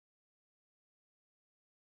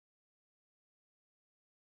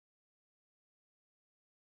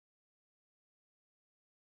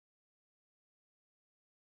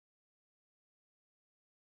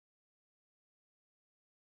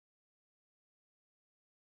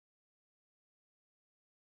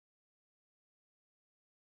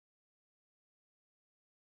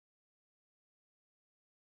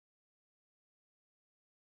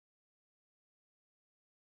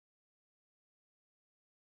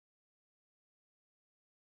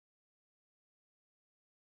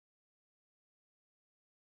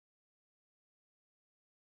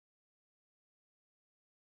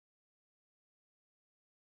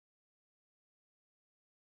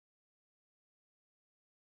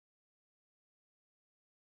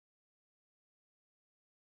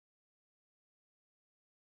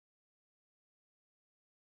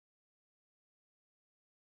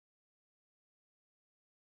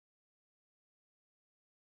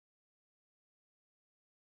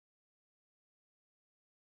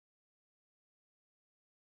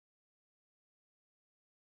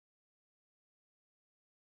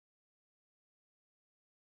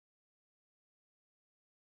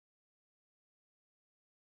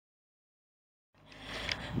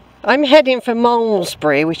I'm heading for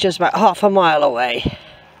Malmesbury, which is about half a mile away.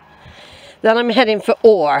 Then I'm heading for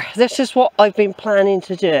Oare. This is what I've been planning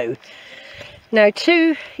to do. Now,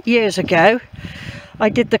 2 years ago, I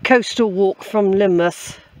did the coastal walk from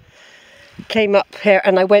Lynmouth, came up here,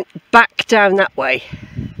 and I went back down that way.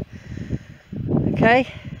 Okay?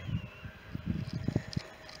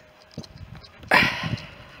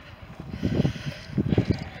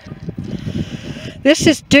 This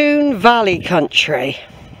is Doone Valley country.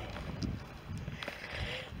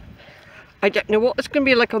 I don't know what it's going to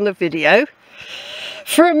be like on the video.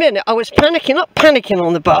 For a minute I was panicking, not panicking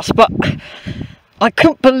on the bus, but I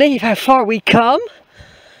couldn't believe how far we'd come.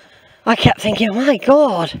 I kept thinking, oh my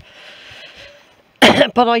God.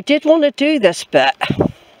 But I did want to do this bit.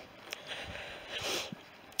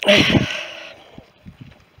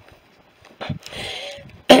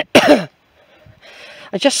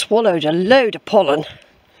 I just swallowed a load of pollen.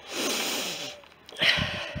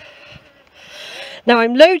 Now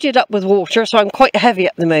I'm loaded up with water, so I'm quite heavy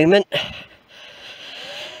at the moment.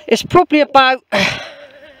 It's probably about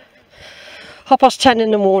 10:30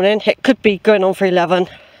 in the morning. It could be going on for 11.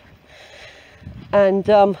 And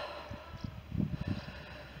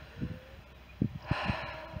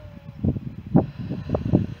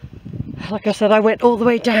like I said, I went all the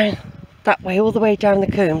way down that way, all the way down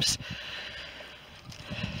the combs.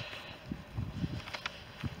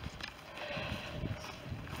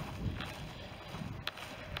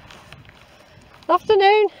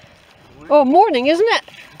 Afternoon. Oh, morning, isn't it?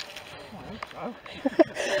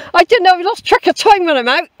 I didn't know, I lost track of time when I'm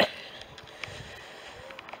out.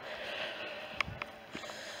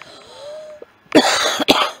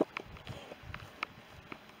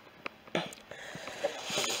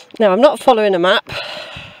 Now, I'm not following a map.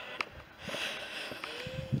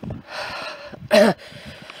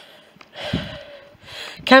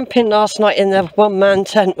 Camping last night in the one-man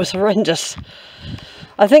tent was horrendous.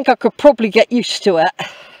 I think I could probably get used to it,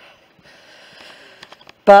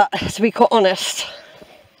 but to be quite honest,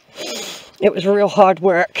 it was real hard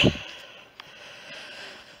work.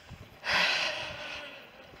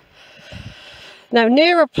 Now,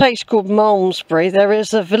 near a place called Malmesbury, there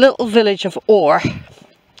is a little village of Oare.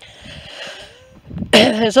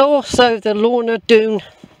 There's also the Lorna Doone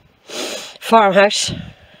farmhouse.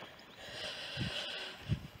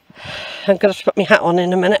 I'm going to put my hat on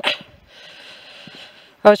in a minute.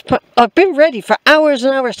 I've been ready for hours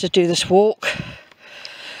and hours to do this walk,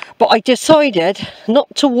 but I decided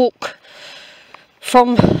not to walk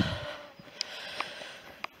from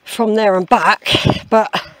there and back,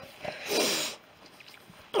 but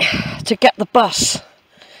to get the bus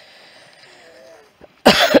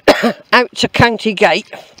out to County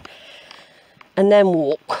Gate and then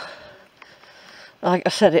walk. Like I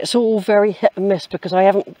said, it's all very hit and miss because I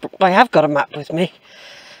have got a map with me.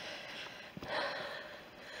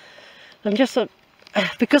 I'm just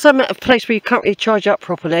because I'm at a place where you can't really charge up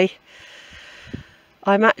properly.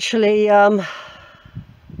 I'm actually I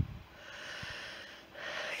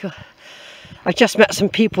just met some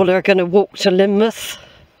people who are going to walk to Lynmouth,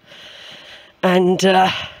 and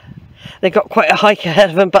they've got quite a hike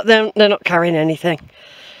ahead of them, but they're not carrying anything.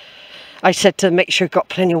 I said to them, make sure you've got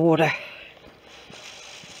plenty of water.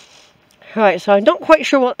 Right, so I'm not quite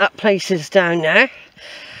sure what that place is down there.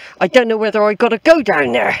 I don't know whether I've got to go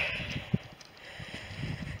down there.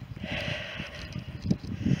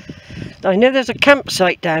 I know there's a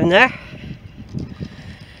campsite down there.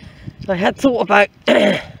 I had thought about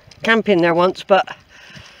camping there once, but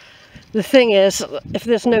the thing is, if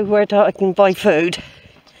there's nowhere I can buy food,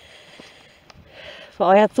 but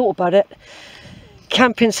I had thought about it,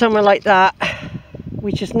 camping somewhere like that,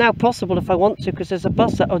 which is now possible if I want to, because there's a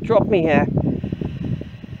bus that'll drop me here.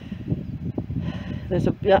 There's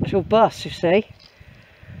an actual bus, you see.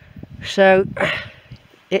 So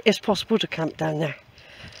it is possible to camp down there.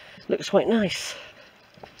 Looks quite nice.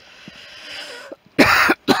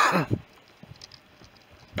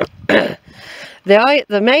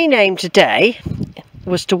 The main aim today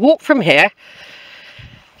was to walk from here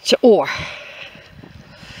to Oare.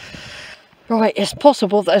 Right, it's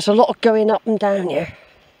possible that there's a lot of going up and down here.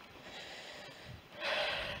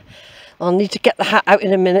 I'll need to get the hat out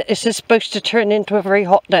in a minute. This is supposed to turn into a very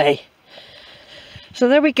hot day. So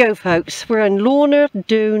there we go, folks. We're in Lorna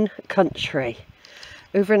Doone country.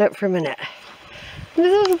 Over and out for a minute. And a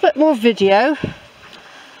little bit more video.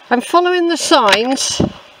 I'm following the signs.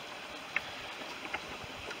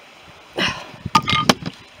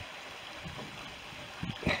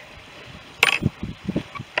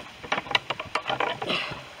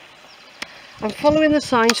 I'm following the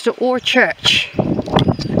signs to Oare Church.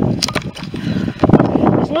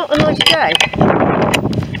 It's not a nice day.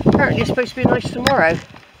 Apparently it's supposed to be nice tomorrow.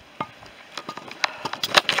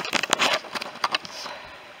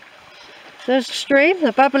 There's the stream,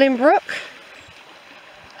 the babbling brook.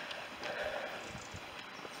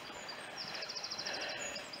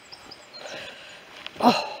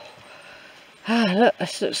 Oh, look,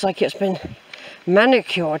 this looks like it's been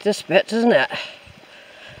manicured, this bit, doesn't it?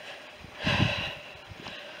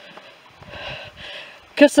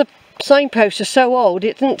 Because the signpost is so old,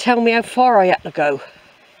 it didn't tell me how far I had to go.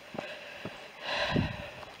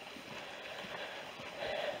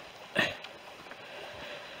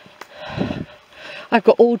 I've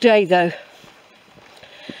got all day though.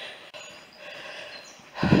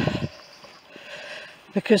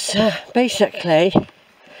 Because basically,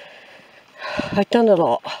 I've done a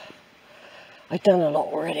lot. I've done a lot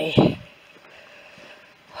already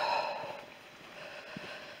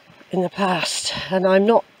in the past, and I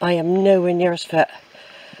am nowhere near as fit.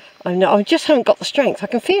 I just haven't got the strength. I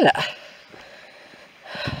can feel it.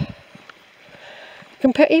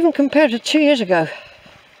 Even compared to 2 years ago.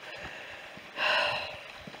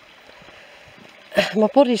 My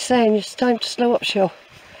body's saying it's time to slow up, Shill.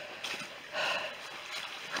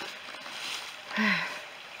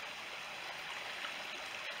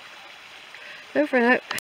 Over and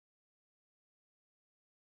out.